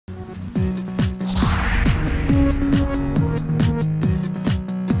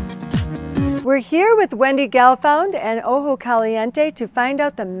We're here with Wendy Galfound and Ojo Caliente to find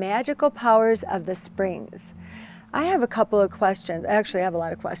out the magical powers of the springs. I have a couple of questions. Actually, I have a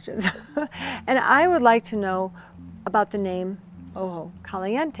lot of questions. And I would like to know about the name Ojo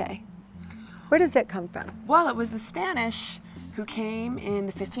Caliente. Where does that come from? Well, it was the Spanish who came in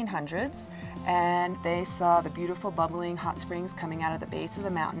the 1500s, and they saw the beautiful bubbling hot springs coming out of the base of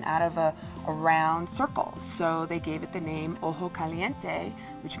the mountain out of a round circle. So they gave it the name Ojo Caliente,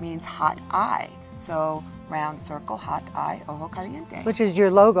 which means hot eye. So round circle, hot eye, Ojo Caliente. Which is your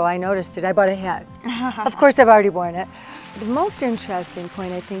logo. I noticed it. I bought a hat. Of course, I've already worn it. The most interesting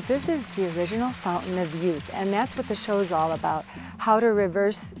point, I think, this is the original fountain of youth, and that's what the show is all about, how to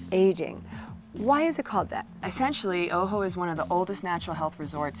reverse aging. Why is it called that? Essentially, Ojo is one of the oldest natural health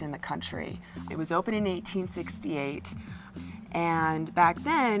resorts in the country. It was opened in 1868, and back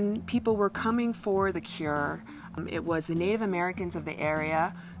then, people were coming for the cure. It was the Native Americans of the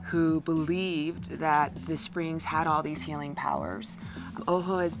area who believed that the springs had all these healing powers.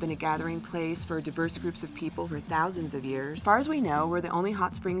 Ojo has been a gathering place for diverse groups of people for thousands of years. As far as we know, we're the only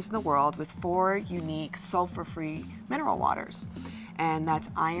hot springs in the world with 4 unique sulfur-free mineral waters. And that's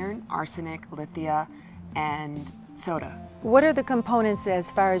iron, arsenic, lithium, and soda. What are the components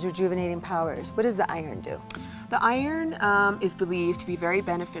as far as rejuvenating powers? What does the iron do? The iron is believed to be very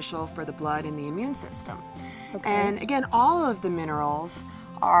beneficial for the blood and the immune system. Okay. And again, all of the minerals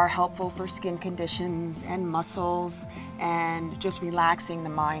are helpful for skin conditions and muscles and just relaxing the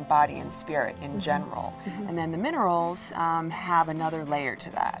mind, body, and spirit in general. And then the minerals have another layer to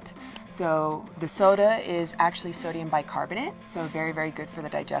that. So the soda is actually sodium bicarbonate, so very, very good for the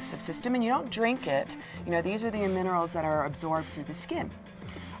digestive system, and you don't drink it. You know, these are the minerals that are absorbed through the skin.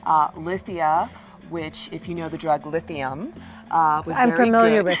 Lithium, which, if you know the drug lithium, was I'm very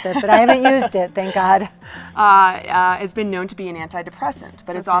familiar good. with it, but I haven't used it, thank God. It's been known to be an antidepressant,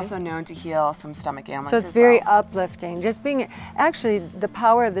 but it's also known to heal some stomach ailments as well. So it's very uplifting. Just being, actually, the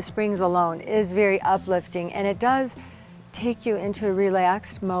power of the springs alone is very uplifting, and it does take you into a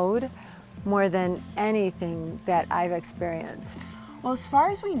relaxed mode more than anything that I've experienced. Well, as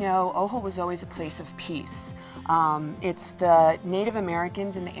far as we know, Ojo was always a place of peace. It's the Native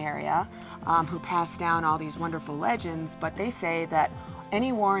Americans in the area who passed down all these wonderful legends, but they say that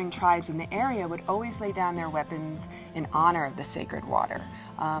any warring tribes in the area would always lay down their weapons in honor of the sacred water.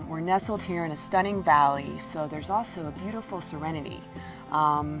 We're nestled here in a stunning valley, so there's also a beautiful serenity.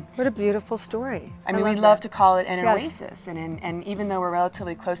 What a beautiful story. I mean, we love to call it an oasis, and even though we're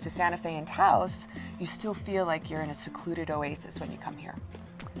relatively close to Santa Fe and Taos, you still feel like you're in a secluded oasis when you come here.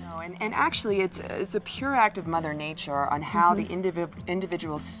 And actually, it's a pure act of Mother Nature on how the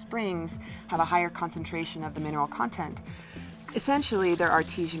individual springs have a higher concentration of the mineral content. Essentially, they're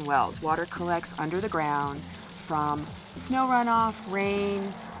artesian wells. Water collects under the ground from snow runoff,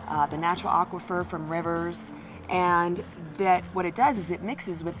 rain, the natural aquifer from rivers, and that what it does is it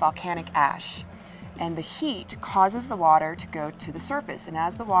mixes with volcanic ash. And the heat causes the water to go to the surface. And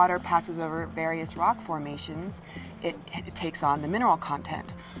as the water passes over various rock formations, it takes on the mineral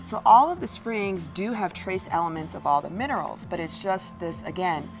content. So all of the springs do have trace elements of all the minerals, but it's just this,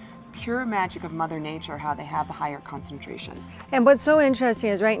 again, pure magic of Mother Nature, how they have the higher concentration. And what's so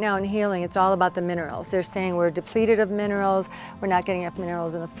interesting is right now in healing, it's all about the minerals. They're saying we're depleted of minerals, we're not getting enough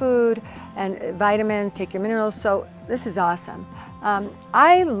minerals in the food, and vitamins, take your minerals, so this is awesome.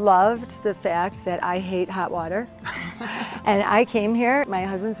 I loved the fact that I hate hot water, and I came here, my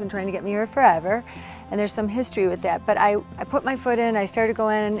husband's been trying to get me here forever, and there's some history with that, but I put my foot in, I started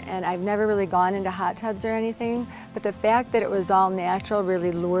going, and I've never really gone into hot tubs or anything, but the fact that it was all natural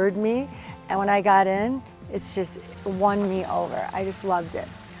really lured me, and when I got in, it's just won me over. I just loved it.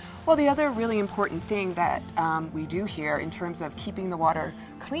 Well, the other really important thing that we do here in terms of keeping the water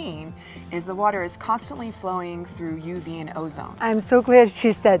clean is the water is constantly flowing through UV and ozone. I'm so glad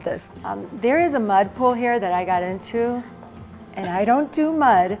she said this. There is a mud pool here that I got into, and I don't do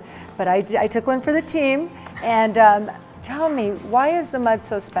mud, but I took one for the team, and tell me, why is the mud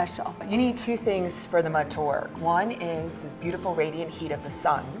so special? You need 2 things for the mud to work. One is this beautiful radiant heat of the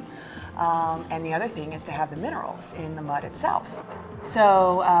sun, and the other thing is to have the minerals in the mud itself.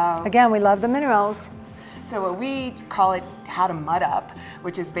 So again, we love the minerals. So what we call it how to mud up,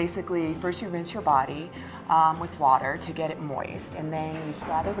 which is basically first you rinse your body with water to get it moist, and then you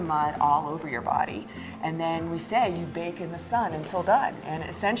slather the mud all over your body, and then we say you bake in the sun until done. And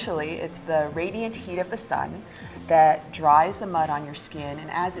essentially it's the radiant heat of the sun that dries the mud on your skin,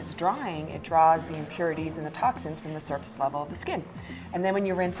 and as it's drying, it draws the impurities and the toxins from the surface level of the skin. And then when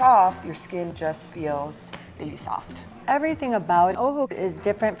you rinse off, your skin just feels baby soft. Everything about Ojo is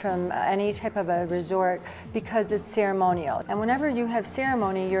different from any type of a resort because it's ceremonial. And whenever you have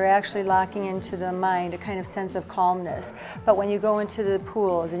ceremony, you're actually locking into the mind a kind of sense of calmness. But when you go into the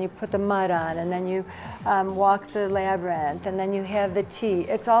pools and you put the mud on and then you walk the labyrinth and then you have the tea,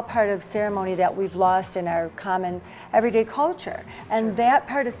 it's all part of ceremony that we've lost in our common everyday culture. And that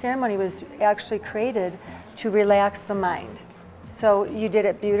part of ceremony was actually created to relax the mind. So you did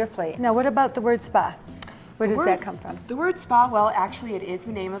it beautifully. Now what about the word spa? Where does that come from? The word spa, well, actually it is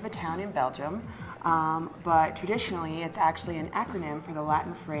the name of a town in Belgium, but traditionally it's actually an acronym for the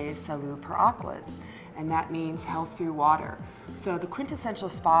Latin phrase salud per aquas, and that means health through water. So the quintessential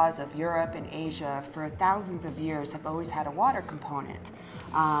spas of Europe and Asia for thousands of years have always had a water component.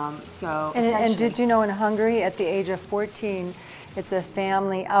 And did you know in Hungary at the age of 14, it's a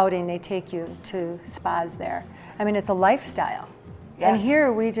family outing, they take you to spas there. I mean, it's a lifestyle. Yes. And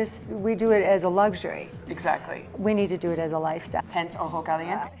here we do it as a luxury. Exactly. We need to do it as a lifestyle. Hence Ojo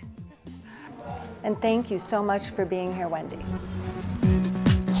Caliente. And thank you so much for being here, Wendy.